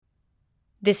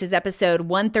This is episode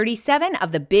 137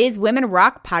 of the Biz Women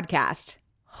Rock podcast.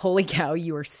 Holy cow,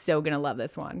 you are so going to love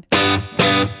this one.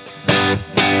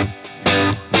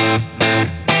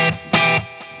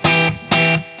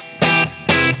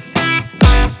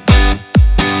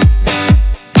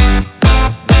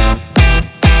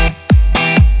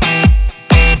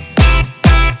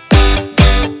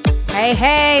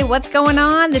 Hey, what's going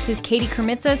on? This is Katie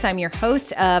Kermitzos. I'm your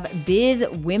host of Biz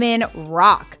Women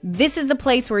Rock. This is the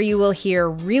place where you will hear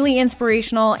really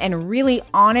inspirational and really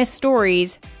honest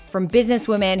stories from business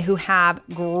women who have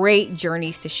great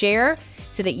journeys to share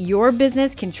so that your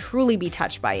business can truly be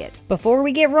touched by it. Before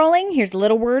we get rolling, here's a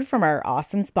little word from our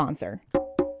awesome sponsor.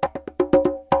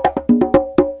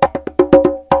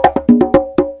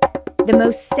 The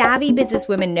most savvy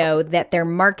businesswomen know that their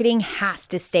marketing has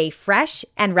to stay fresh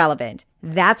and relevant.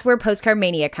 That's where Postcard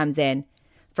Mania comes in.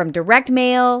 From direct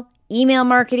mail, email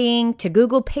marketing, to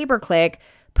Google pay-per-click,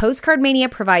 Postcard Mania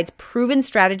provides proven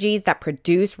strategies that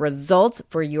produce results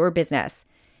for your business.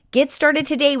 Get started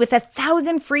today with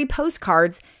 1,000 free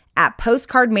postcards at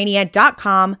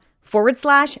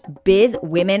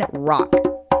postcardmania.com/bizwomenrock.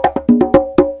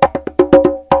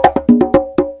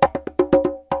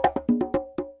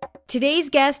 Today's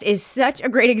guest is such a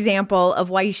great example of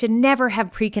why you should never have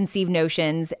preconceived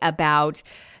notions about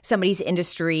somebody's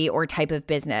industry or type of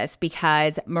business,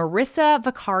 because Marissa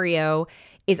Vicario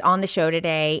is on the show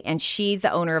today, and she's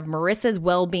the owner of Marissa's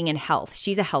Wellbeing and Health.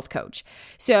 She's a health coach.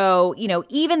 So,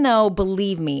 even though,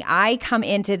 believe me, I come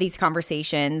into these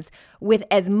conversations with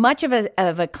as much of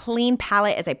a clean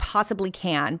palette as I possibly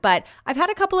can, but I've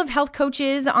had a couple of health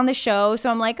coaches on the show,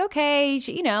 so I'm like, okay,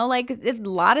 a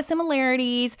lot of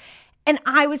similarities. And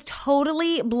I was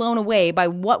totally blown away by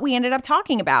what we ended up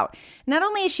talking about. Not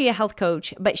only is she a health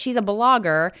coach, but she's a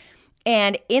blogger.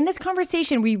 And in this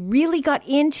conversation, we really got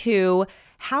into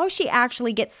how she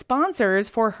actually gets sponsors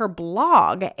for her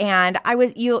blog. And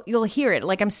you'll hear it.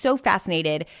 I'm so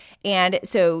fascinated. And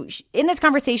so in this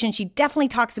conversation, she definitely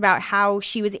talks about how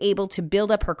she was able to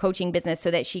build up her coaching business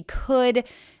so that she could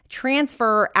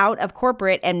transfer out of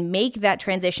corporate and make that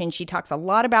transition. She talks a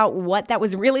lot about what that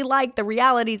was really like, the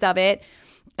realities of it.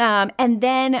 And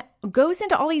then goes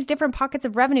into all these different pockets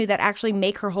of revenue that actually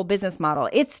make her whole business model.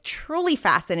 It's truly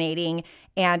fascinating.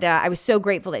 And I was so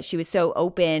grateful that she was so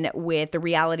open with the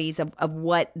realities of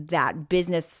what that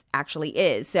business actually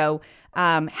is. So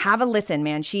have a listen,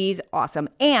 man. She's awesome.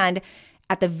 And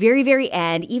at the very, very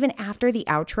end, even after the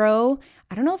outro,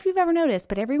 I don't know if you've ever noticed,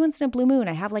 but every once in a blue moon,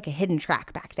 I have a hidden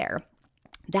track back there.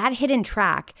 That hidden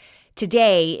track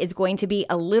today is going to be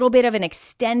a little bit of an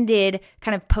extended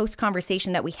kind of post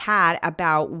conversation that we had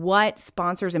about what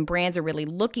sponsors and brands are really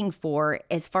looking for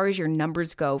as far as your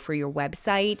numbers go for your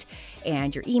website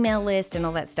and your email list and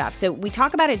all that stuff. So we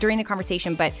talk about it during the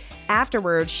conversation, but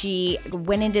afterwards she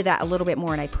went into that a little bit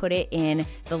more, and I put it in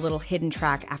the little hidden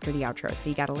track after the outro. So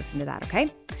you got to listen to that.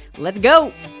 Okay, let's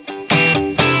go.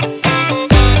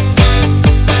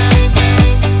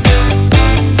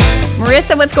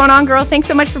 Marissa, what's going on, girl? Thanks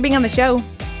so much for being on the show.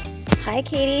 Hi,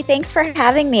 Katie. Thanks for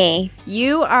having me.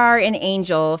 You are an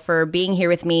angel for being here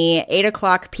with me,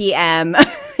 8:00 p.m.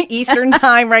 Eastern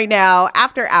time right now,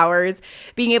 after hours,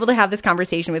 being able to have this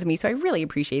conversation with me. So I really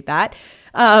appreciate that.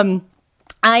 You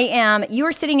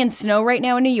are sitting in snow right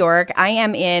now in New York. I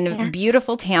am in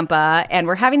beautiful Tampa, and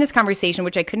we're having this conversation,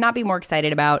 which I could not be more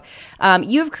excited about.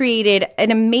 You have created an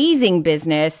amazing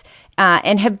business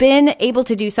and have been able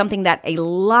to do something that a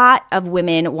lot of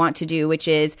women want to do, which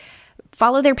is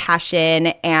follow their passion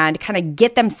and kind of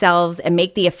get themselves and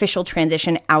make the official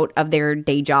transition out of their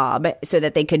day job so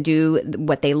that they could do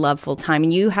what they love full time.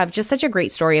 And you have just such a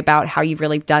great story about how you've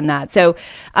really done that. So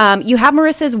you have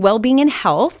Marissa's Wellbeing and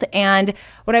Health. And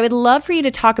what I would love for you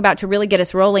to talk about to really get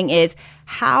us rolling is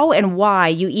how and why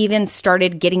you even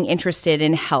started getting interested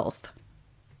in health.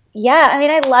 Yeah,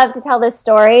 I love to tell this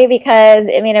story because,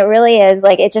 it really is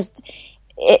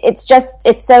it's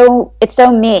so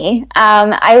me.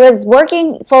 I was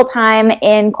working full time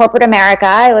in corporate America.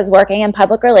 I was working in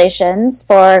public relations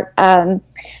for a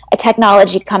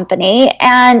technology company.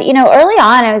 And, early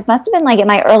on, must have been in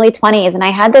my early 20s, and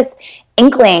I had this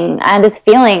inkling, this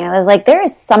feeling. I was like, there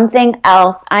is something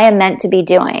else I am meant to be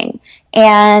doing.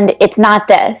 And it's not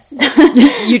this.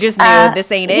 You just knew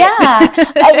this ain't it. Yeah,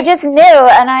 I just knew.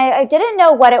 And I didn't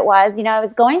know what it was. I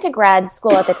was going to grad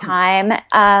school at the time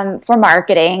for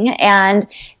marketing and,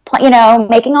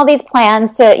 making all these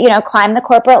plans to, climb the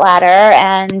corporate ladder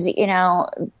and,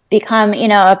 become,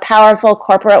 a powerful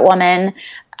corporate woman.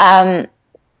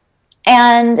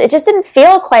 And it just didn't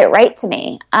feel quite right to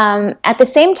me. At the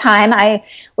same time, I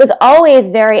was always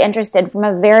very interested from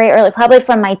a very early, probably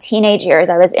from my teenage years.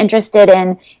 I was interested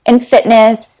in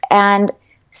fitness and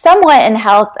somewhat in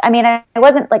health. I mean, I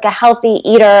wasn't like a healthy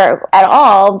eater at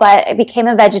all, but I became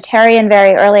a vegetarian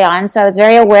very early on. So I was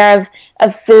very aware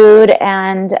of food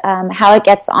and how it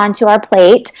gets onto our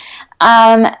plate.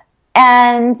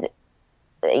 And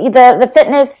the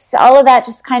fitness, all of that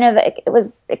just kind of,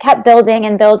 it kept building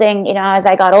and building, as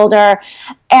I got older.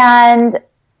 And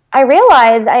I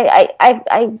realized I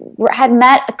had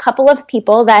met a couple of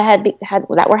people that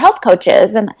that were health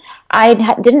coaches, and I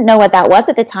didn't know what that was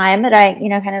at the time, but I,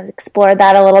 kind of explored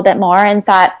that a little bit more and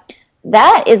thought,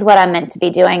 that is what I'm meant to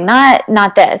be doing, not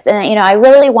this. And, I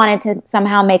really wanted to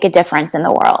somehow make a difference in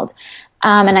the world.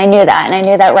 And I knew that. And I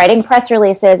knew that writing press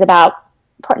releases about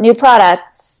new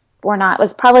products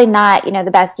was probably not,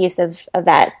 the best use of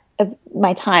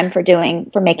my time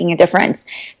for making a difference.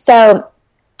 So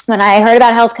when I heard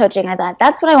about health coaching, I thought,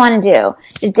 that's what I want to do.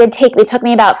 It took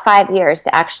me about 5 years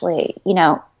to actually,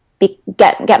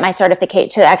 get my certificate,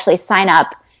 to actually sign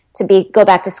up to go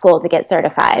back to school to get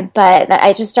certified. But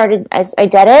I just started, I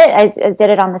did it. I did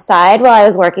it on the side while I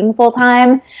was working full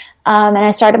time. And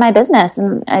I started my business,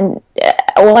 and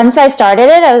once I started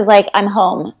it, I was like, I'm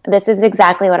home. This is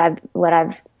exactly what I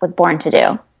was born to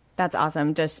do. That's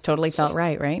awesome. Just totally felt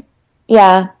right?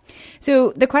 Yeah.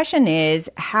 So the question is,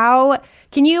 how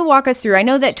can you walk us through? I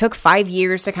know that took 5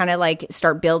 years to kind of like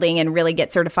start building and really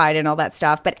get certified and all that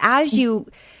stuff. But as you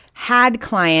had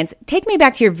clients, take me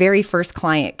back to your very first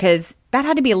client, because that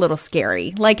had to be a little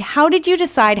scary. Like, how did you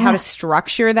decide how to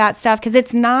structure that stuff? Because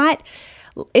it's not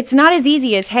as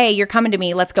easy as, hey, you're coming to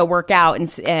me, let's go work out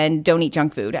and don't eat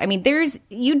junk food. I mean,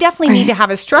 you definitely need to have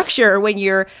a structure when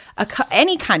you're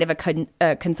any kind of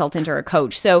a consultant or a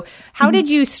coach. So how did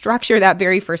you structure that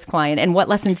very first client, and what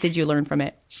lessons did you learn from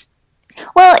it?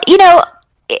 Well,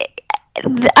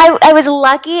 I was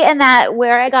lucky in that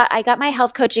where I got my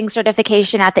health coaching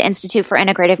certification at the Institute for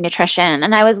Integrative Nutrition,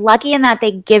 and I was lucky in that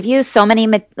they give you so many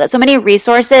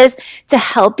resources to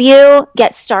help you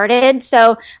get started.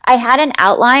 So I had an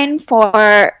outline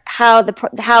for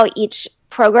how each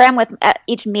program with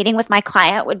each meeting with my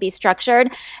client would be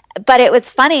structured. But it was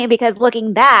funny because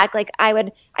looking back, like I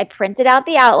printed out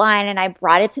the outline and I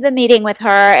brought it to the meeting with her,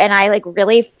 and I like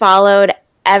really followed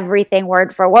everything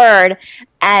word for word,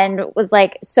 and was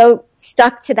like so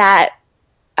stuck to that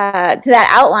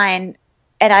outline.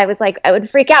 And I was like, I would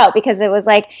freak out because it was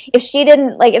like, if she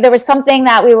didn't, like, if there was something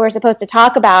that we were supposed to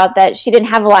talk about that she didn't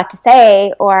have a lot to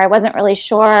say, or I wasn't really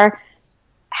sure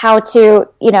how to,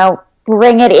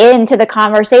 bring it into the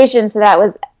conversation so that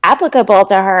was applicable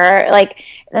to her, like,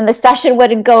 then the session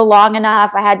wouldn't go long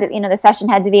enough. I had to, the session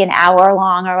had to be an hour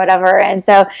long or whatever. And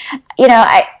so,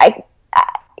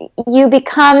 you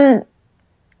become,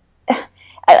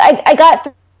 I got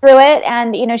through it,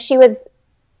 and, she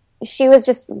was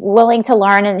just willing to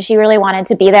learn, and she really wanted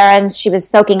to be there, and she was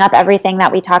soaking up everything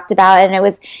that we talked about. And it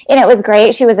was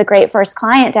great. She was a great first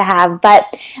client to have, but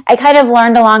I kind of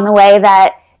learned along the way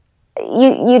that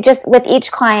you just, with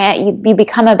each client, you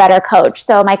become a better coach.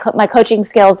 So my coaching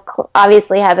skills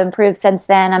obviously have improved since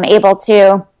then.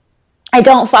 I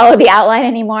don't follow the outline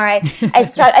anymore. I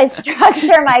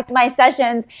structure my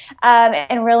sessions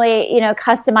and really,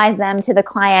 customize them to the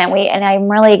client. And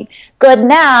I'm really good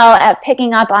now at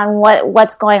picking up on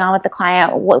what's going on with the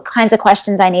client, what kinds of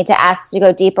questions I need to ask to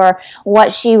go deeper,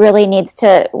 what she needs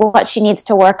to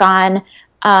work on.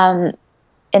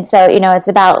 And so, it's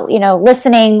about,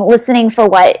 listening for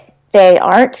what they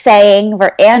aren't saying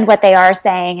and what they are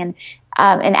saying, and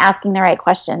asking the right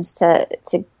questions to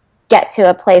get to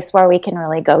a place where we can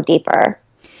really go deeper.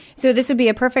 So this would be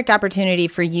a perfect opportunity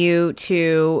for you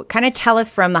to kind of tell us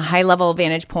from the high level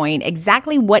vantage point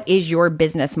exactly what is your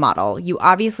business model. You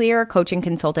obviously are a coaching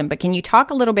consultant, but can you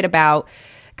talk a little bit about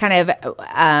kind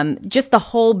of just the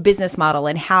whole business model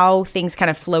and how things kind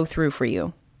of flow through for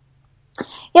you?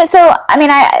 Yeah. So, I mean,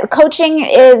 coaching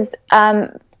is,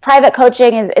 private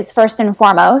coaching is first and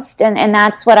foremost, and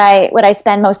that's what I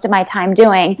spend most of my time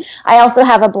doing. I also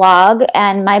have a blog,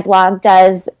 and my blog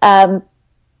does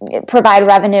provide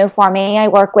revenue for me. I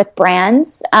work with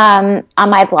brands on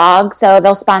my blog, so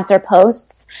they'll sponsor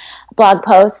blog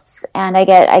posts, and I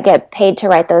get paid to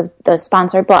write those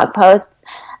sponsored blog posts.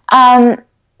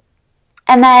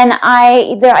 And then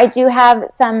I do have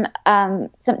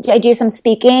I do some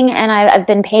speaking, and I've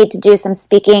been paid to do some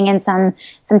speaking and some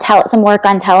work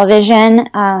on television.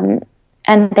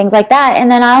 things like that. And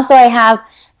then I have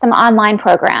some online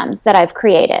programs that I've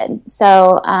created.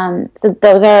 So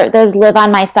those live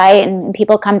on my site, and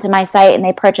people come to my site and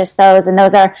they purchase those, and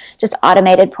those are just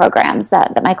automated programs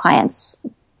that my clients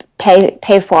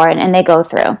pay for and they go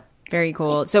through. Very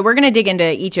cool. So we're going to dig into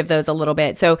each of those a little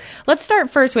bit. So let's start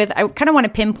first with, I kind of want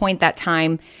to pinpoint that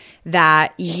time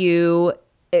that you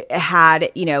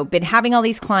had, been having all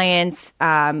these clients.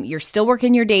 You're still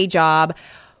working your day job.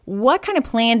 What kind of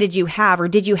plan did you have, or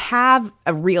did you have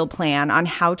a real plan on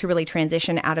how to really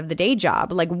transition out of the day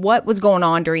job? Like, what was going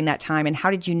on during that time, and how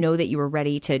did you know that you were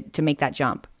ready to make that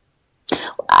jump?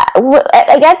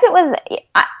 I guess it was,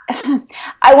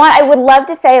 I would love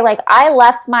to say, like, I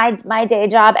left my day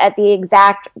job at the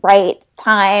exact right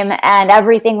time and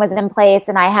everything was in place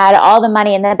and I had all the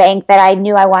money in the bank that I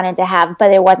knew I wanted to have,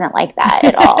 but it wasn't like that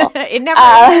at all. It never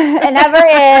is. It never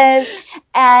is.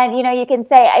 And, you can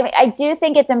say, I do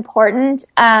think it's important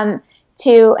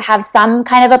to have some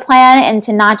kind of a plan and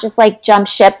to not just like jump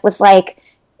ship with like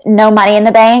no money in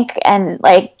the bank and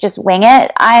like just wing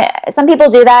it. Some people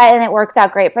do that and it works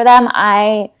out great for them.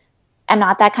 I am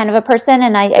not that kind of a person,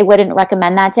 and I wouldn't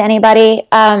recommend that to anybody.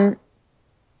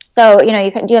 So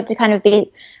you have to kind of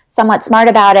be somewhat smart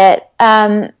about it.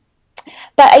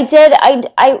 But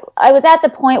I was at the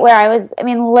point where I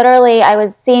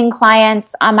was seeing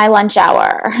clients on my lunch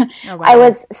hour. Oh, wow. I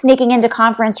was sneaking into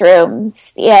conference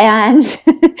rooms and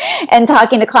and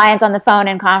talking to clients on the phone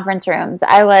in conference rooms.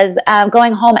 I was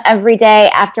going home every day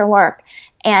after work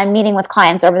and meeting with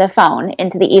clients over the phone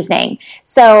into the evening.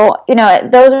 So,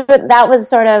 that was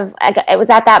sort of, it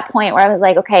was at that point where I was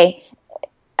like, okay,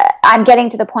 I'm getting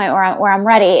to the point where I'm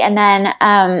ready. And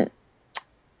then,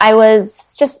 I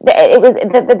was just,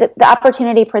 the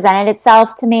opportunity presented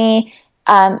itself to me,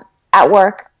 at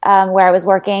work, where I was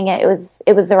working. It was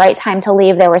the right time to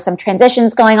leave. There were some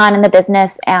transitions going on in the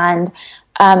business, and,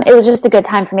 it was just a good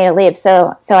time for me to leave.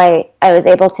 So I was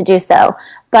able to do so.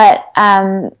 But,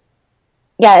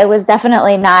 yeah, it was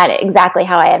definitely not exactly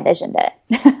how I envisioned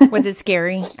it. Was it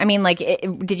scary? I mean, like,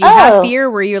 did you have fear?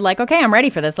 Were you like, okay, I'm ready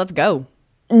for this, let's go?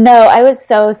 No, I was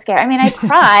so scared. I mean, I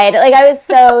cried. Like, I was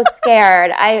so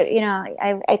scared.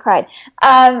 I cried.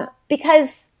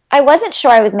 Because I wasn't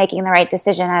sure I was making the right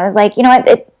decision. I was like, you know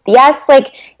what? Yes,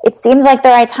 like, it seems like the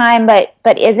right time, but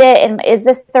is it? And is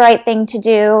this the right thing to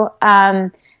do?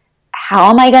 How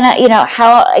am I gonna,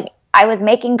 I was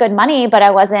making good money, but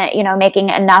I wasn't, making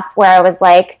enough where I was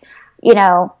like,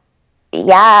 yeah,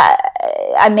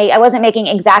 I wasn't making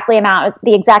the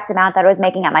exact amount that I was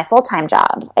making at my full-time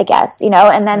job, I guess,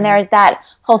 and then there's that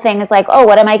whole thing is like, oh,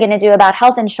 what am I going to do about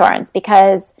health insurance?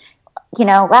 Because,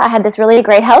 wow, I had this really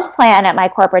great health plan at my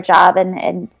corporate job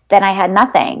and then I had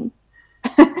nothing.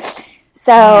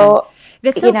 So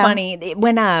that's so funny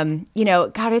when,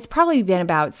 God, it's probably been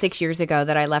about 6 years ago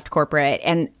that I left corporate,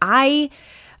 and I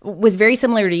was very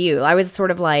similar to you. I was sort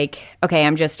of like, okay,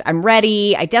 I'm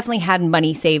ready. I definitely had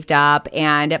money saved up,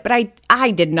 but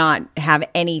I did not have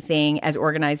anything as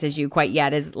organized as you quite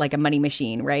yet as like a money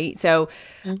machine, right? So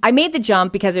I made the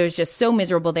jump because it was just so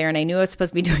miserable there, and I knew I was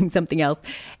supposed to be doing something else.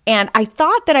 And I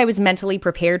thought that I was mentally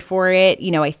prepared for it.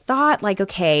 I thought like,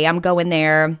 okay, I'm going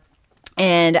there.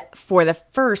 And for the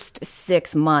first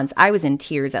 6 months, I was in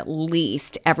tears at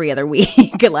least every other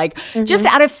week, like just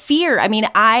out of fear. I mean,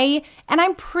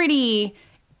 I'm pretty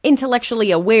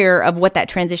intellectually aware of what that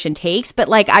transition takes, but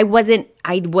like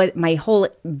my whole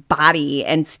body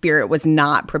and spirit was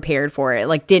not prepared for it.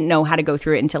 Like, didn't know how to go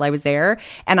through it until I was there.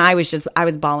 And I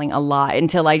was bawling a lot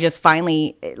until I just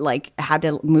finally like had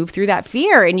to move through that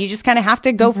fear. And you just kind of have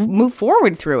to go move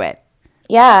forward through it.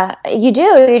 Yeah, you do.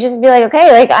 You just be like,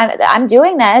 okay, like I'm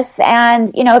doing this,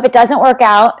 and if it doesn't work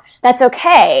out, that's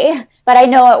okay. But I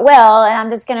know it will, and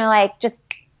I'm just gonna like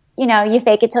you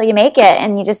fake it till you make it,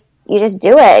 and you just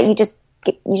do it. You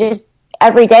just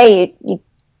every day you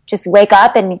just wake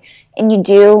up and you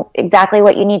do exactly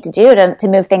what you need to do to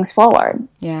move things forward.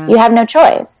 Yeah, you have no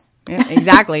choice. Yeah,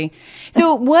 exactly.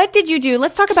 So what did you do?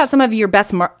 Let's talk about some of your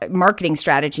best marketing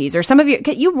strategies, or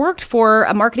you worked for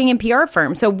a marketing and PR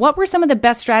firm. So what were some of the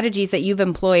best strategies that you've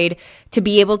employed to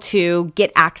be able to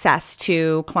get access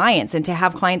to clients and to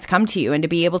have clients come to you and to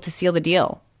be able to seal the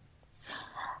deal?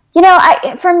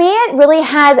 For me, it really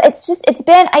has,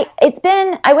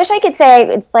 I wish I could say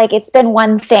it's been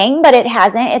one thing, but it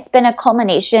hasn't. It's been a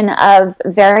culmination of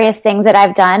various things that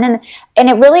I've done. And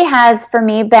it really has, for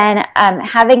me, been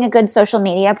having a good social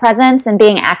media presence and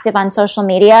being active on social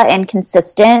media and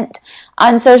consistent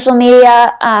on social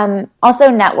media. Also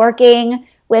networking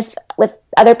with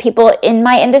other people in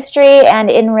my industry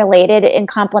and in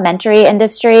complementary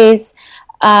industries.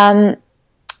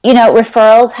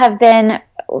 Referrals have been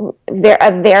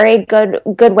a very good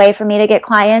way for me to get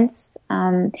clients.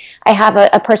 I have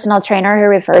a personal trainer who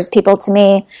refers people to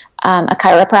me, a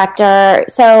chiropractor.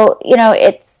 So,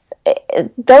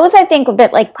 those I think a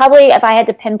bit like probably if I had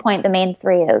to pinpoint the main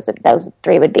three, those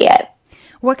three would be it.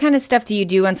 What kind of stuff do you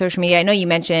do on social media? I know you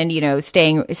mentioned,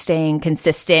 staying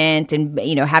consistent and,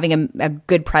 having a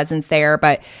good presence there,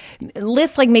 but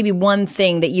list like maybe one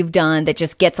thing that you've done that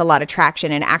just gets a lot of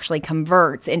traction and actually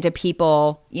converts into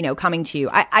people, coming to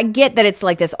you. I get that it's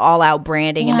like this all out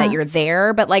branding and that you're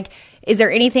there, but like, is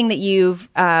there anything that you've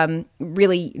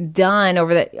really done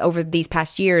over these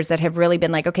past years that have really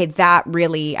been like, okay, that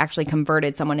really actually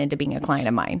converted someone into being a client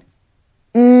of mine?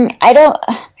 I don't.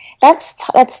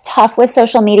 That's tough with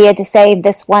social media to say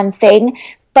this one thing,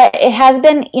 but it has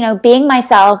been, being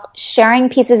myself, sharing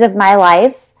pieces of my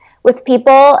life with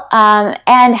people,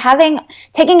 and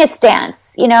taking a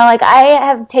stance. Like I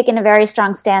have taken a very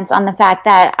strong stance on the fact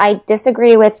that I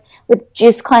disagree with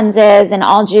juice cleanses and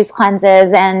all juice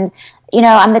cleanses, and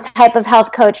I'm the type of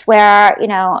health coach where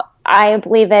I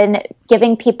believe in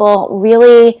giving people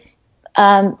really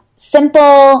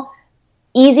simple,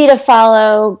 easy to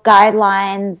follow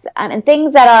guidelines, and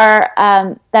things that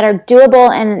are doable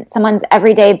in someone's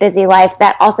everyday busy life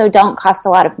that also don't cost a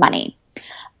lot of money.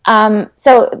 I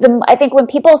think when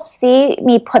people see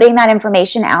me putting that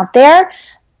information out there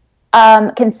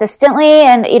consistently,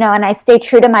 and I stay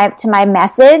true to my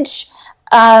message,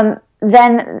 then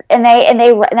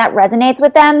that resonates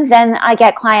with them, then I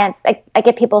get clients. I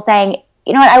get people saying,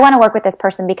 you know what, I want to work with this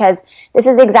person because this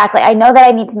is exactly, I know that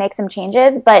I need to make some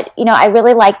changes, but, I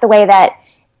really like the way that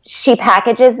she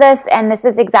packages this, and this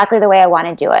is exactly the way I want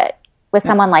to do it with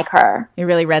someone like her. It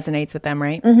really resonates with them,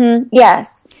 right? Mm-hmm.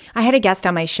 Yes. I had a guest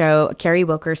on my show, Carrie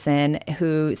Wilkerson,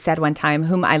 who said one time,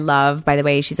 whom I love, by the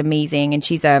way, she's amazing, and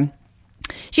she's a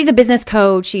business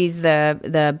coach, she's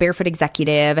the Barefoot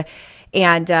executive.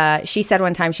 And she said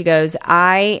one time, she goes,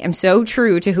 I am so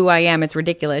true to who I am. It's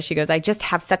ridiculous. She goes, I just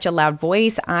have such a loud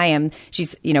voice.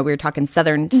 She's, we were talking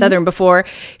Southern before.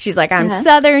 She's like, I'm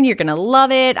Southern. You're going to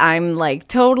love it. I'm like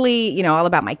totally, all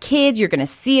about my kids. You're going to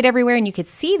see it everywhere. And you could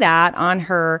see that on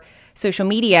her social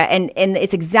media. And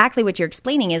it's exactly what you're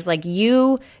explaining is like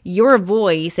your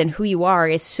voice and who you are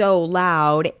is so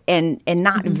loud and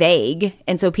not vague.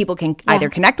 And so people can either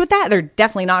connect with that, or they're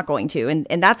definitely not going to.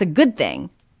 And that's a good thing.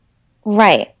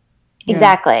 Right.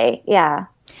 Exactly. Yeah.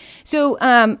 So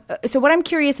what I'm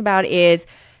curious about is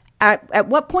at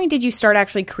what point did you start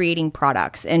actually creating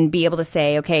products and be able to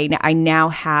say, okay, I now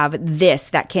have this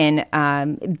that can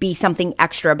be something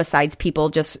extra besides people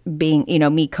just being,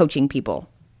 me coaching people?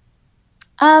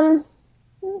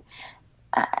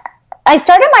 I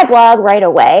started my blog right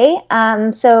away,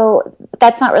 so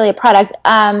that's not really a product.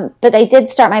 But I did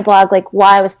start my blog like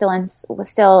while I was still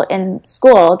in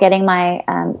school, getting my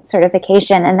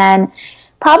certification, and then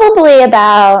probably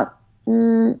about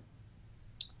 6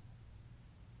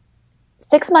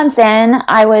 months in,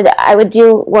 I would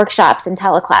do workshops and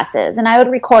teleclasses, and I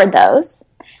would record those,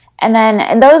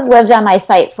 and those lived on my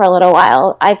site for a little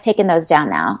while. I've taken those down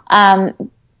now,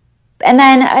 and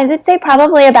then I would say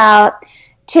probably about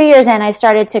 2 years in, I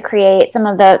started to create some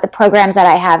of the programs that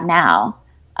I have now.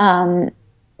 And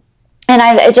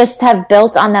I just have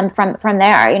built on them from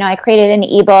there. I created an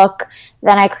ebook,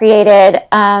 then I created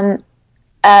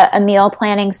a meal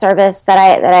planning service that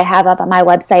I have up on my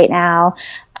website now.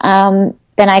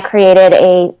 Then I created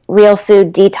a real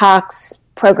food detox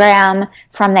program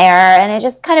from there. And it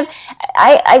just kind of,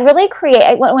 I really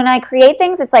create, when I create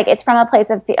things, it's like, it's from a place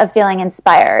of feeling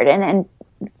inspired and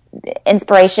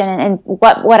inspiration and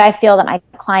what I feel that my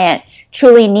client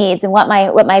truly needs and what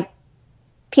my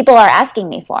people are asking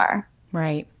me for.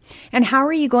 Right. And how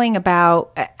are you going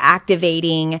about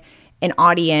activating an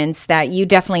audience that you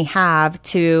definitely have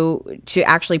to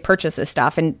actually purchase this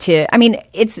stuff and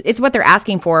it's what they're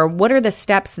asking for. What are the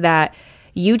steps that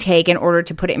you take in order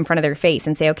to put it in front of their face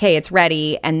and say, okay, it's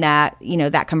ready, and that,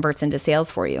 that converts into sales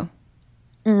for you?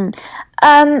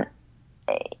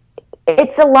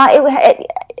 It's a lot.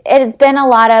 It's been a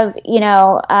lot of,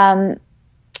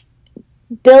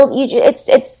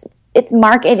 it's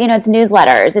market, it's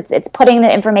newsletters. It's putting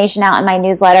the information out in my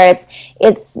newsletter.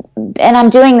 And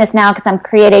I'm doing this now because I'm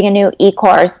creating a new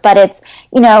e-course, but it's,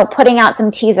 putting out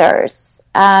some teasers,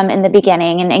 in the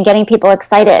beginning and getting people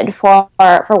excited for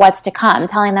what's to come,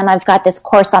 telling them I've got this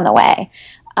course on the way.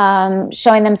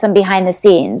 Showing them some behind the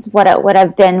scenes, what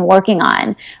I've been working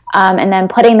on, and then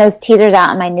putting those teasers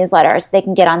out in my newsletter so they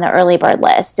can get on the early bird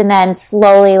list, and then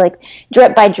slowly, like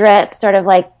drip by drip, sort of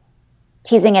like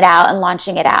teasing it out and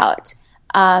launching it out.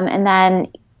 And then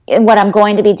what I'm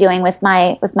going to be doing with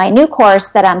my new course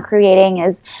that I'm creating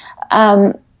is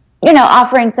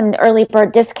offering some early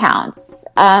bird discounts,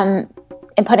 and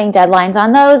putting deadlines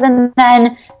on those, and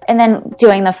then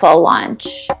doing the full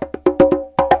launch.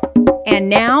 And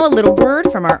now a little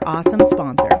word from our awesome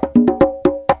sponsor.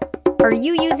 Are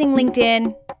you using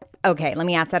LinkedIn? Okay, let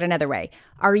me ask that another way.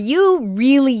 Are you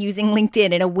really using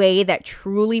LinkedIn in a way that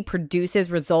truly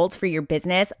produces results for your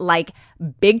business, like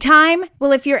big time?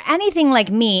 Well, if you're anything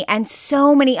like me and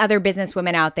so many other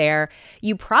businesswomen out there,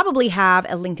 you probably have a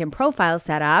LinkedIn profile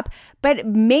set up, but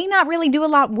may not really do a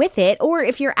lot with it. Or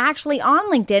if you're actually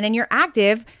on LinkedIn and you're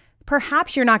active,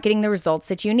 perhaps you're not getting the results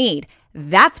that you need.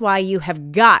 That's why you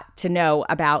have got to know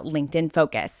about LinkedIn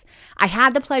Focus. I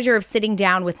had the pleasure of sitting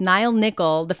down with Niall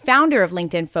Nickel, the founder of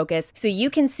LinkedIn Focus, so you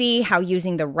can see how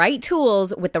using the right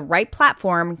tools with the right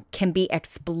platform can be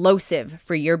explosive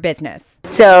for your business.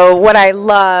 So what I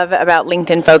love about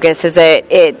LinkedIn Focus is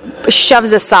it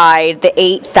shoves aside the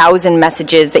 8,000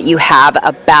 messages that you have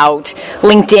about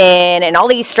LinkedIn and all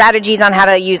these strategies on how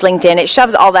to use LinkedIn. It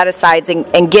shoves all that aside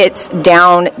and gets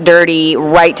down dirty,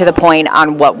 right to the point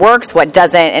on what works, what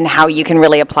doesn't, and how you can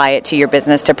really apply it to your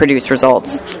business to produce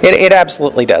results. It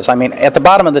absolutely does. I mean, at the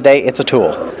bottom of the day, it's a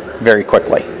tool, very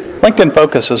quickly. LinkedIn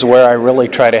Focus is where I really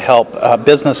try to help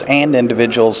business and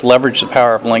individuals leverage the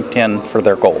power of LinkedIn for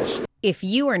their goals. If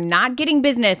you are not getting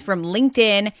business from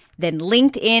LinkedIn, then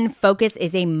LinkedIn Focus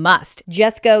is a must.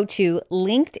 Just go to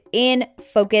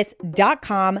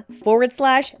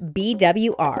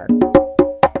linkedinfocus.com/BWR.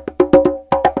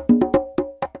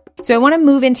 So I want to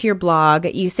move into your blog.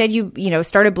 You said you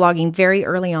started blogging very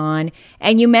early on,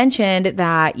 and you mentioned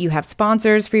that you have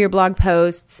sponsors for your blog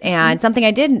posts. And something I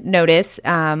did notice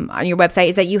on your website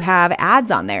is that you have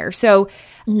ads on there. So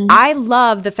I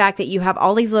love the fact that you have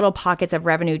all these little pockets of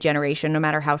revenue generation, no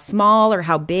matter how small or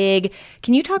how big.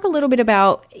 Can you talk a little bit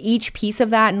about each piece of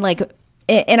that?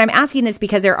 And I'm asking this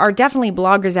because there are definitely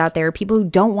bloggers out there, people who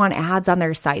don't want ads on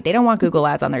their site. They don't want Google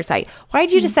ads on their site. Why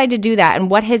did you decide to do that? And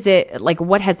what has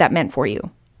that meant for you?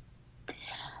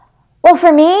 Well,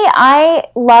 for me, I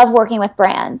love working with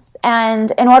brands.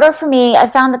 And in order for me, I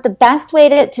found that the best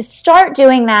way to start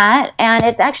doing that, and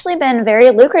it's actually been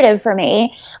very lucrative for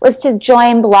me, was to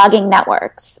join blogging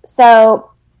networks.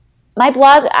 So my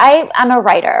blog, I'm a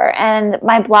writer, and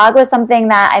my blog was something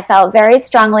that I felt very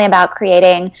strongly about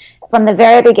creating from the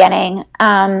very beginning.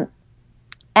 And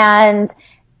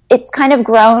it's kind of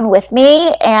grown with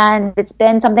me, and it's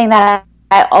been something that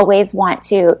I always want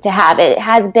to have. It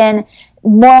has been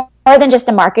more than just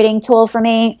a marketing tool for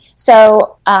me.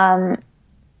 So, some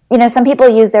people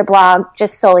use their blog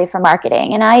just solely for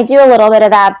marketing, and I do a little bit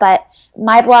of that, but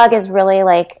my blog is really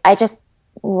like, I just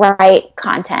write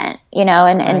content,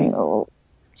 and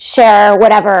share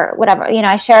whatever,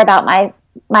 I share about my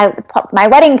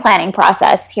wedding planning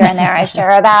process here and there. I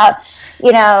share about,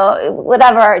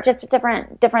 whatever, just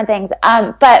different things.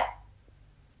 But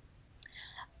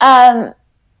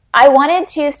I wanted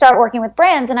to start working with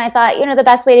brands, and I thought, the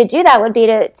best way to do that would be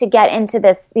to get into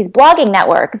these blogging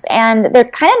networks, and they're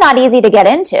kind of not easy to get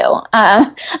into.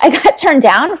 I got turned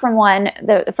down from one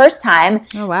the first time.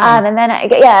 Oh, wow. And then I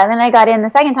got in the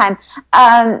second time.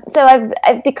 So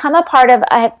I've become a part of.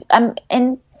 I'm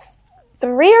in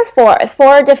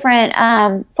four different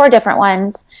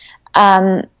ones,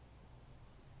 and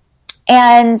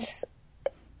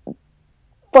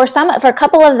for a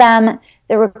couple of them,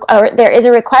 there is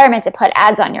a requirement to put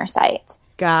ads on your site.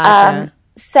 Gotcha.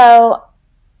 So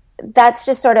that's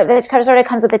just it comes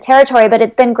with the territory, but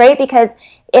it's been great because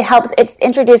it's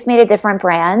introduced me to different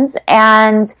brands,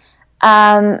 and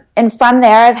from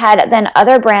there I've had then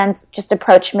other brands just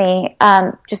approach me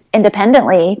just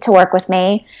independently to work with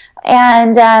me.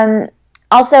 And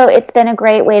also it's been a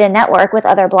great way to network with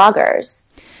other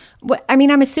bloggers.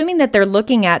 I'm assuming that they're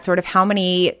looking at sort of how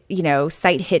many,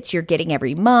 site hits you're getting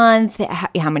every month,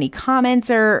 how many comments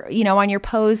are, on your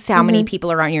posts, how many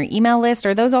people are on your email list.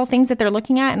 Are those all things that they're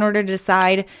looking at in order to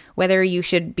decide whether you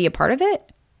should be a part of it?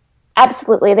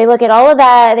 Absolutely. They look at all of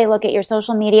that. They look at your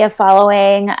social media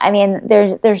following. I mean,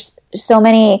 there's so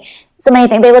many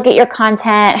things. They look at your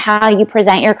content, how you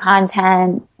present your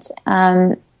content.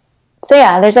 So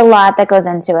yeah, there's a lot that goes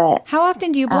into it. How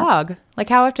often do you blog?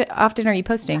 How often are you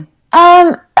posting?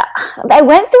 I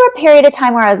went through a period of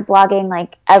time where I was blogging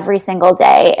like every single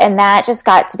day, and that just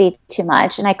got to be too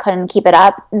much, and I couldn't keep it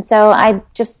up. And so I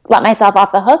just let myself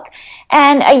off the hook.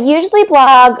 And I usually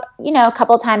blog, a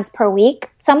couple times per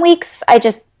week. Some weeks I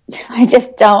just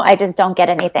don't get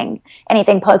anything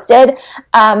posted.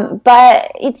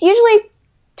 But it's usually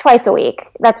twice a week.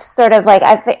 That's sort of like,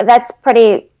 that's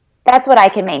what I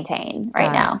can maintain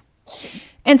right now.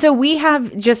 And so we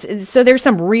have so there's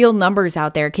some real numbers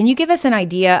out there. Can you give us an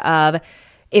idea of,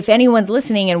 if anyone's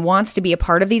listening and wants to be a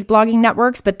part of these blogging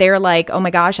networks, but they're like, oh my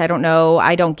gosh, I don't know,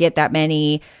 I don't get that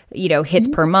many, hits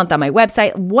per month on my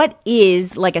website. What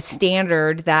is like a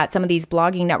standard that some of these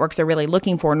blogging networks are really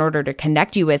looking for in order to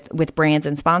connect you with brands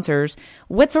and sponsors?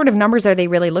 What sort of numbers are they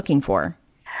really looking for?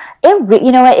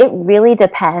 It really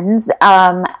depends.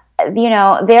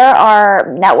 There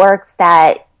are networks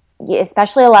that,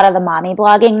 especially a lot of the mommy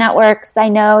blogging networks, I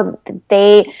know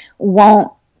they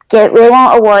won't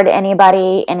award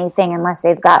anybody anything unless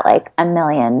they've got like a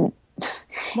million,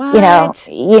 what?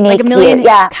 Unique. Like a million?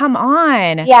 Yeah. Come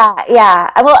on. Yeah.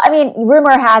 Well, I mean,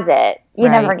 rumor has it,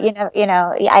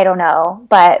 Right. I don't know,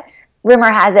 but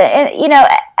rumor has it. And,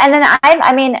 and then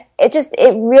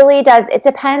it really does. It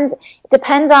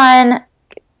depends on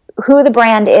who the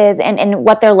brand is and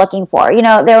what they're looking for.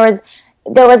 There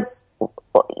was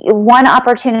one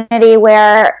opportunity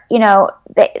where,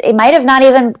 they might have not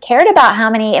even cared about how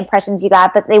many impressions you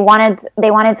got, but they wanted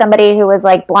somebody who was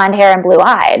like blonde hair and blue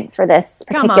eyed for this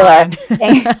particular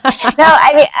thing. No,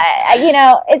 I mean,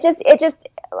 it's just,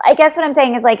 I guess what I'm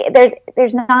saying is like,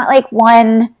 there's not like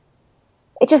one.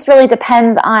 It just really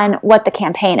depends on what the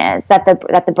campaign is that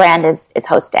the brand is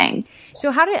hosting. So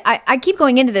how do I keep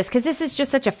going into this because this is just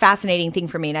such a fascinating thing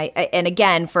for me. And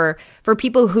again, for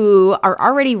people who are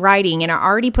already writing and are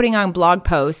already putting on blog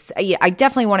posts, I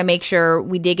definitely want to make sure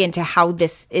we dig into how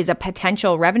this is a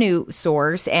potential revenue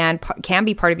source and can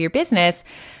be part of your business.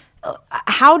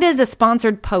 How does a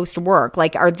sponsored post work?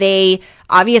 Like, are they,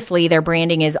 obviously their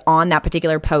branding is on that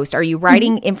particular post. Are you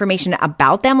writing information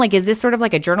about them? Like, is this sort of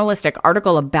like a journalistic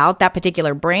article about that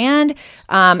particular brand?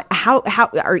 How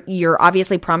are you're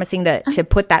obviously promising to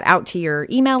put that out to your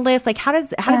email list? Like, how does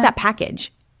that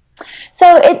package?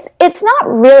 So it's not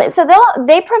really, so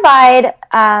they provide,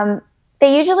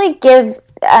 they usually give,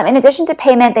 in addition to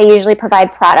payment, they usually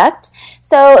provide product.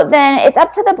 So then it's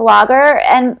up to the blogger,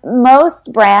 and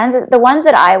most brands, the ones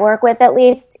that I work with at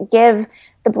least, give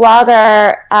the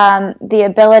blogger the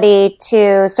ability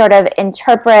to sort of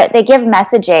interpret. They give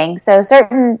messaging, so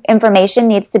certain information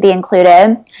needs to be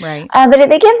included. Right. But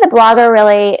they give the blogger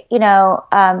really,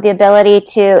 the ability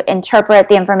to interpret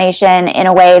the information in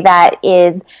a way that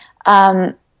is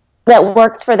that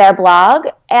works for their blog.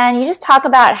 And you just talk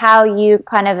about how you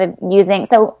kind of using,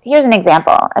 so here's an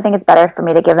example. I think it's better for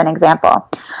me to give an example.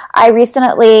 I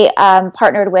recently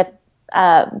partnered with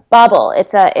Bobble.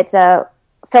 It's a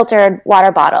filtered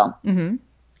water bottle. Mm-hmm.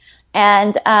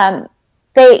 And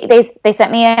they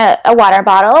sent me a water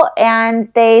bottle, and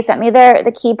they sent me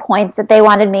the key points that they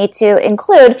wanted me to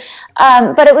include.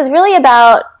 But it was really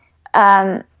about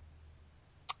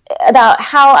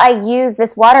how I use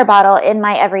this water bottle in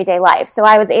my everyday life. So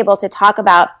I was able to talk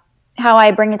about how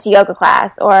I bring it to yoga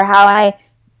class, or how I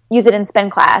use it in spin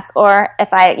class, or if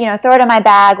I, throw it in my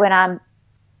bag when I'm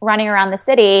running around the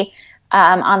city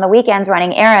on the weekends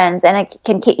running errands, and it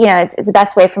can keep, it's the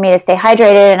best way for me to stay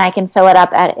hydrated, and I can fill it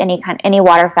up at any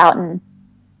water fountain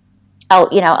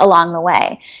out, along the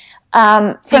way.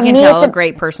 So you can tell a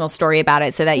great personal story about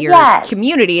it so that your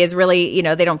community is really,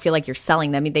 they don't feel like you're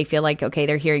selling them. They feel like, okay,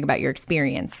 they're hearing about your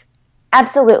experience.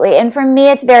 Absolutely. And for me,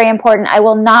 it's very important. I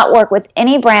will not work with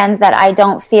any brands that I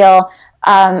don't feel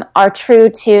are true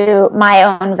to my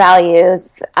own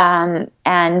values and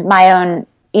my own,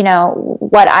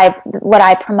 what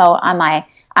I promote on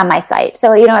my site.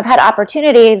 So, I've had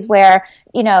opportunities where,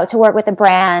 to work with a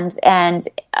brand, and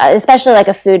especially like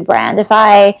a food brand. If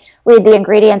I read the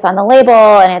ingredients on the label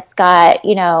and it's got,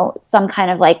 some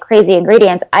kind of like crazy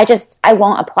ingredients, I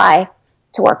won't apply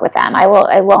to work with them. I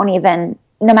won't even,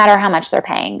 no matter how much they're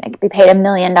paying. I could be paid $1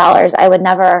 million. I would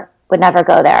never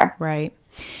go there. Right.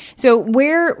 So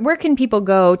where can people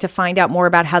go to find out more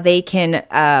about how they can,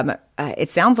 it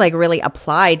sounds like, really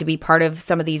apply to be part of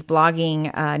some of these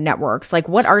blogging networks? Like,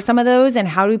 what are some of those, and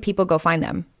how do people go find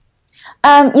them?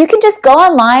 You can just go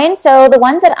online. So the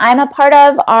ones that I'm a part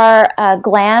of are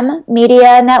Glam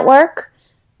Media Network.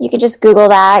 You can just Google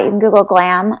that. You can Google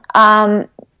Glam.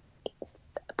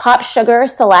 Pop Sugar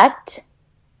Select.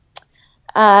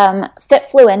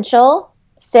 Fitfluential,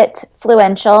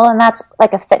 and that's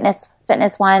like a fitness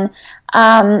one.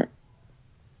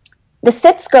 The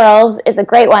Sits Girls is a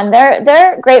great one.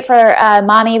 They're great for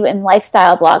mommy and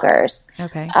lifestyle bloggers.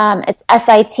 Okay. It's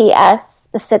SITS,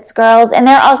 the Sits Girls, and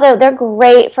they're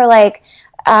great for like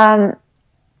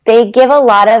they give a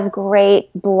lot of great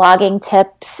blogging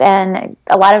tips and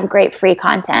a lot of great free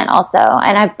content also.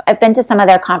 And I've been to some of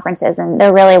their conferences, and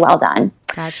they're really well done.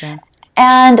 Gotcha.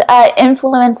 And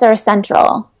Influencer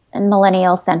Central and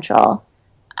Millennial Central.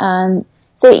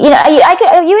 So,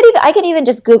 I could even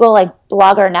just Google like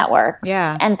blogger networks,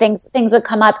 and things would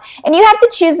come up. And you have to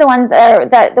choose the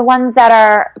ones that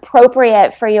are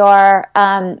appropriate for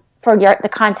the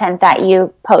content that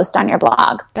you post on your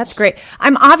blog. That's great.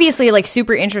 I'm obviously like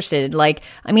super interested. Like,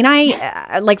 I mean,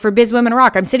 I like for Biz Women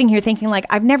Rock, I'm sitting here thinking like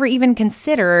I've never even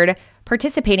considered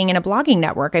participating in a blogging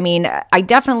network. I mean, I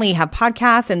definitely have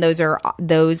podcasts and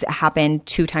those happen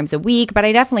 2 times a week, but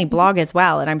I definitely blog as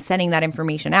well. And I'm sending that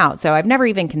information out. So I've never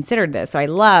even considered this. So I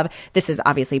love, this is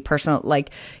obviously personal,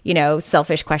 like,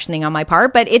 selfish questioning on my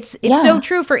part, but it's so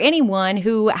true for anyone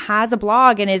who has a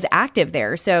blog and is active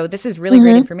there. So this is really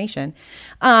great information.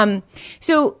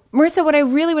 So Marissa, what I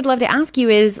really would love to ask you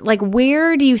is like,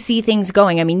 where do you see things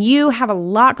going? I mean, you have a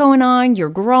lot going on. You're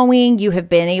growing. You have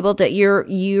been able to,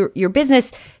 your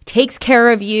business takes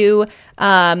care of you.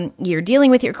 You're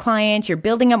dealing with your clients. You're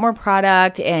building up more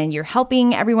product and you're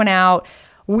helping everyone out.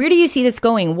 Where do you see this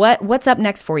going? What's up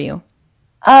next for you?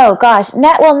 Oh gosh.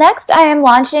 Next I am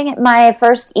launching my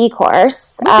first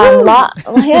e-course. Long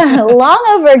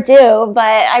overdue, but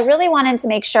I really wanted to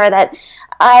make sure that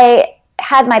I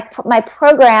had my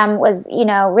program was,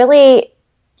 really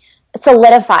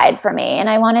solidified for me. And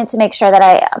I wanted to make sure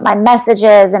that my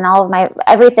messages and all of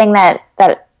everything that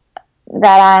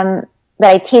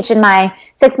I teach in my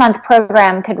 6-month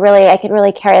program I could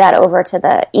really carry that over to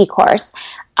the e-course.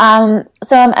 So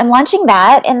I'm launching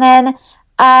that. And then,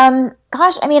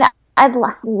 I'd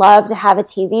love to have a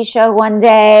TV show one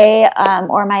day,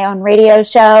 or my own radio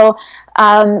show.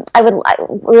 I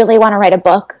really want to write a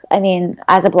book. I mean,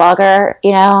 as a blogger,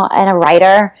 and a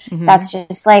writer, that's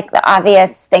just like the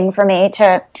obvious thing for me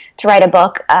to write a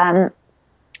book.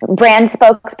 Brand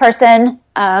spokesperson.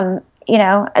 I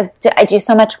do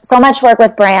so much work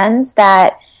with brands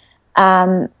that,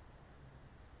 I'd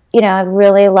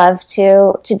really love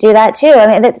to do that too.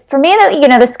 I mean, for me,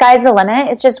 the sky's the limit.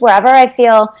 It's just wherever I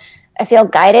feel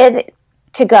guided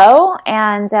to go.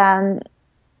 And, I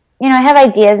have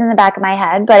ideas in the back of my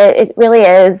head, but it really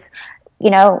is,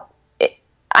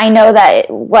 I know that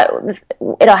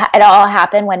it'll all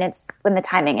happen when the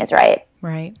timing is right.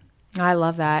 Right. I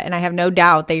love that. And I have no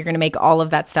doubt that you're going to make all of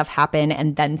that stuff happen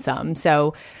and then some.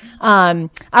 So, all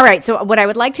right. So what I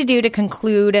would like to do to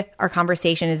conclude our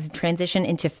conversation is transition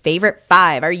into favorite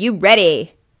 5. Are you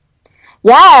ready?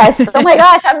 Yes. Oh my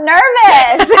gosh, I'm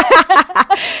nervous.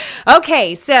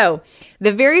 Okay. So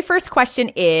the very first question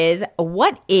is,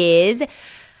 what is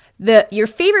your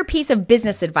favorite piece of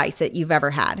business advice that you've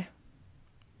ever had?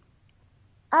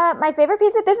 My favorite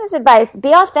piece of business advice: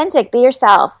 be authentic, be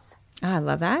yourself. I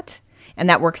love that. And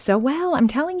that works so well, I'm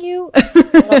telling you.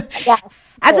 Yes.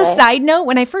 As a side note,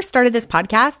 when I first started this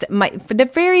podcast, for the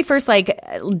very first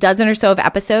dozen or so of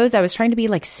episodes, I was trying to be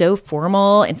like so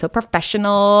formal and so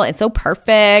professional and so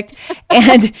perfect.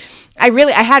 And I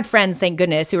had friends, thank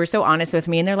goodness, who were so honest with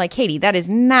me. And they're like, Katie, that is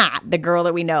not the girl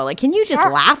that we know. Like, can you just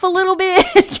laugh a little bit?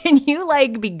 Can you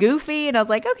be goofy? And I was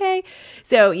like, okay.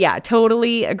 So yeah,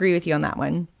 totally agree with you on that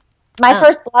one. My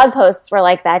first blog posts were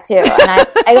like that too, and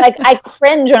I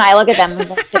cringe when I look at them. I'm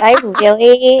like, did I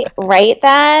really write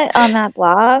that on that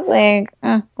blog? We're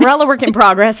all a work in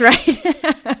progress, right?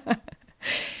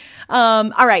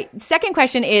 All right. Second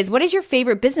question is, what is your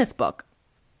favorite business book?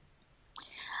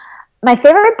 My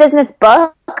favorite business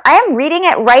book, I am reading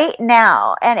it right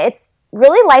now, and it's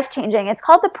really life-changing. It's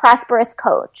called The Prosperous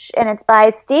Coach, and it's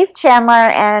by Steve Chandler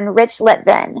and Rich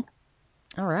Litvin.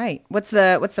 All right. What's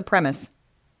the premise?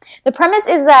 The premise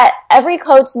is that every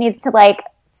coach needs to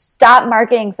stop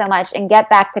marketing so much and get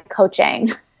back to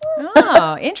coaching.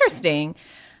 Oh, interesting.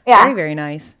 Yeah. Very, very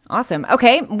nice. Awesome.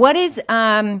 Okay. What is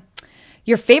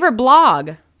your favorite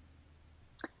blog?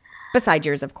 Besides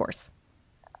yours, of course.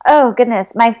 Oh,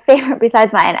 goodness. My favorite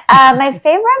besides mine. My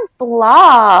favorite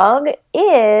blog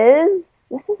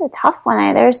this is a tough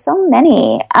one. There's so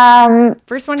many.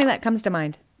 First one that comes to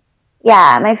mind.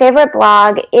 Yeah, my favorite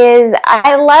blog is,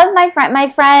 I love my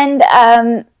friend,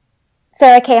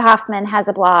 Sarah K. Hoffman has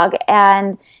a blog,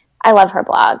 and I love her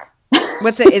blog.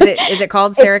 What's it? Is it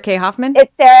called Sarah K. Hoffman?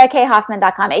 It's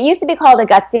sarahkhoffman.com. It used to be called A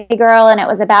Gutsy Girl, and it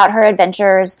was about her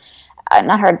adventures,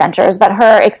 not her adventures, but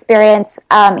her experience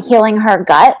healing her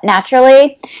gut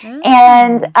naturally. Oh.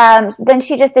 And then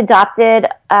she just adopted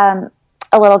a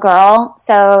little girl,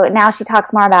 so now she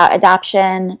talks more about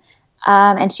adoption.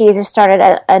 And she just started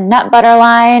a nut butter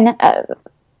line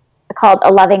called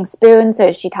A Loving Spoon.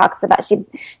 So she talks about, she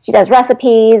does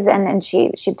recipes, and then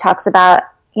she talks about,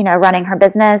 running her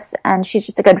business. And she's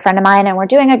just a good friend of mine, and we're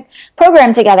doing a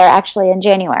program together actually in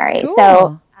January. Cool.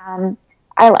 So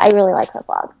I really like her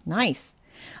blog. Nice.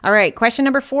 All right. Question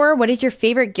number 4. What is your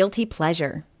favorite guilty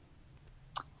pleasure?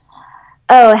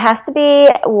 Oh, it has to be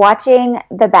watching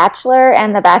The Bachelor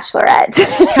and The Bachelorette.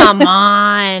 Come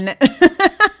on.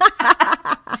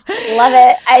 Love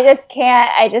it. I just can't.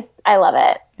 I love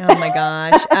it. Oh my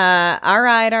gosh. All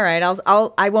right.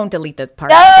 I won't delete this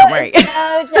part. No, Don't worry.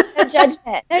 No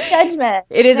judgment. No judgment.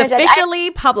 It is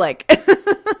officially public.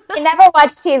 I never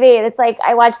watch TV. It's like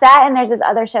I watch that, and there's this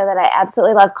other show that I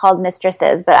absolutely love called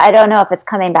Mistresses, but I don't know if it's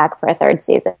coming back for a third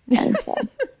season. So.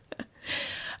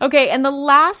 Okay, and the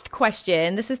last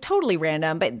question, this is totally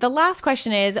random, but the last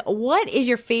question is, what is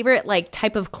your favorite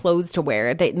type of clothes to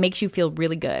wear that makes you feel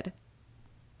really good?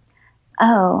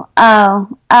 It's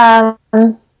a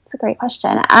great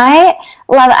question.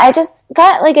 I just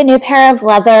got a new pair of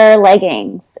leather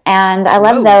leggings, and I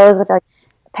love those with a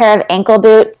pair of ankle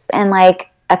boots and a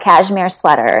cashmere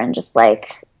sweater, and just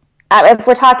if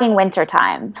we're talking winter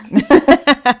time.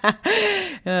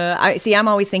 I'm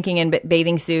always thinking in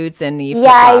bathing suits and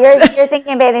you're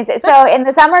thinking bathing suits. So in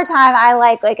the summertime, I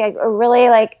like a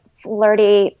really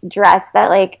flirty dress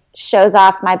that shows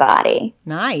off my body.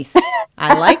 Nice.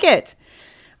 I like it.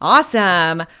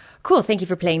 Awesome. Cool. Thank you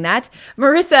for playing that.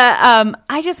 Marissa,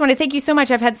 I just want to thank you so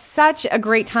much. I've had such a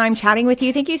great time chatting with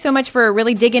you. Thank you so much for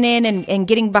really digging in and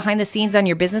getting behind the scenes on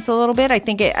your business a little bit.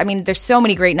 There's so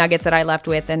many great nuggets that I left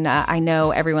with, and I know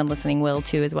everyone listening will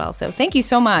too as well. So thank you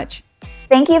so much.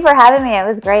 Thank you for having me. It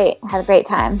was great. I had a great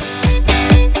time.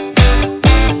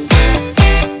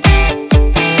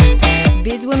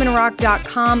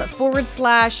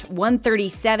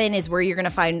 bizwomenrock.com/137 is where you're going to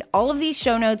find all of these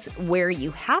show notes. Where you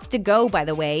have to go, by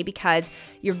the way, because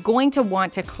you're going to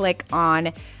want to click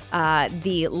on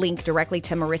the link directly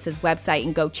to Marissa's website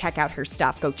and go check out her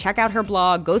stuff. Go check out her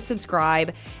blog, go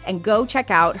subscribe, and go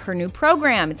check out her new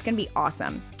program. It's going to be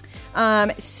awesome.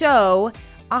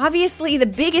 Obviously, the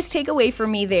biggest takeaway for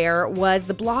me there was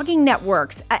the blogging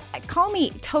networks. Call me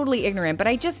totally ignorant, but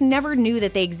I just never knew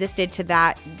that they existed to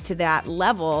that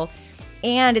level,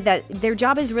 and that their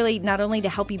job is really not only to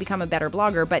help you become a better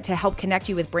blogger, but to help connect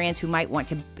you with brands who might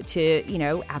want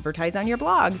to advertise on your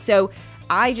blog. So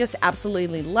I just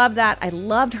absolutely love that. I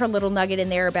loved her little nugget in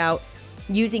there about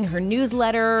using her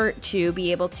newsletter to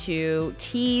be able to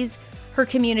tease her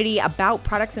community about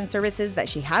products and services that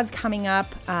she has coming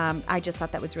up. I just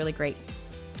thought that was really great.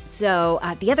 So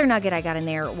the other nugget I got in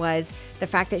there was the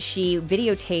fact that she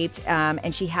videotaped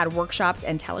and she had workshops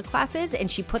and teleclasses, and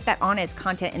she put that on as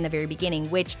content in the very beginning,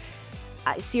 which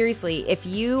seriously, if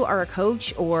you are a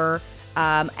coach or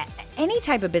any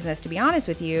type of business, to be honest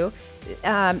with you,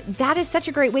 that is such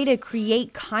a great way to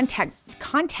create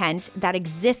content that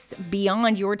exists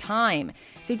beyond your time.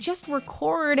 So just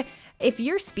record. If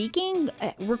you're speaking,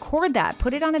 record that,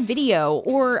 put it on a video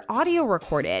or audio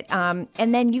record it, and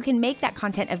then you can make that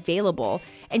content available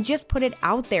and just put it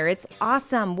out there. It's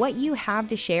awesome what you have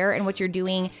to share and what you're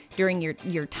doing during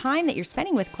your time that you're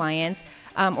spending with clients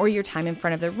or your time in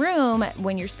front of the room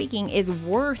when you're speaking is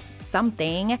worth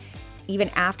something even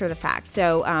after the fact.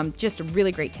 So just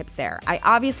really great tips there. I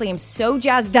obviously am so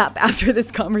jazzed up after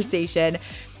this conversation.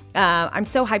 I'm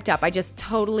so hyped up. I just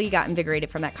totally got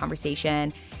invigorated from that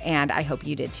conversation, and I hope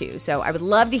you did too. So I would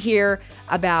love to hear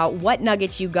about what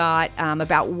nuggets you got,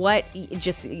 about what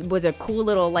just was a cool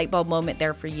little light bulb moment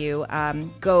there for you.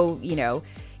 Go,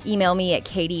 email me at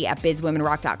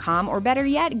katie@bizwomenrock.com, or better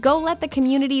yet, go let the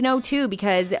community know too,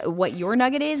 because what your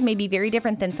nugget is may be very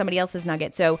different than somebody else's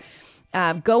nugget. So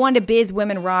go on to Biz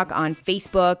Women Rock on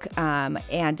Facebook,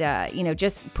 and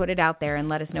just put it out there and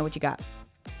let us know what you got.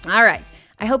 All right.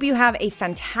 I hope you have a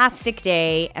fantastic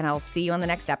day, and I'll see you on the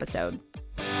next episode.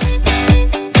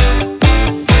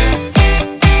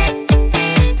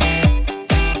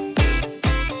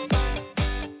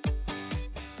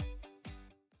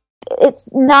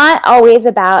 It's not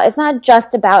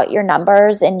just about your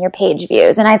numbers and your page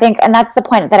views. And and that's the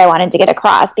point that I wanted to get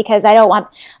across, because I don't want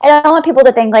people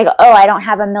to think I don't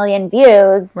have 1 million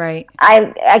views. Right.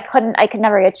 I could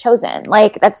never get chosen.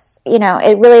 That's,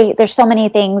 it really, there's so many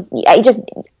things.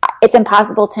 It's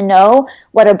impossible to know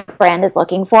what a brand is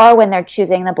looking for when they're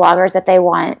choosing the bloggers that they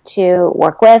want to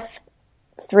work with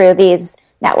through these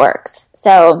networks.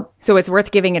 So it's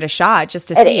worth giving it a shot just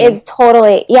to see. It is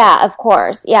totally, yeah, of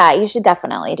course. Yeah, you should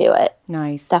definitely do it.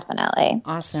 Nice. Definitely.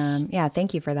 Awesome. Yeah,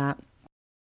 thank you for that.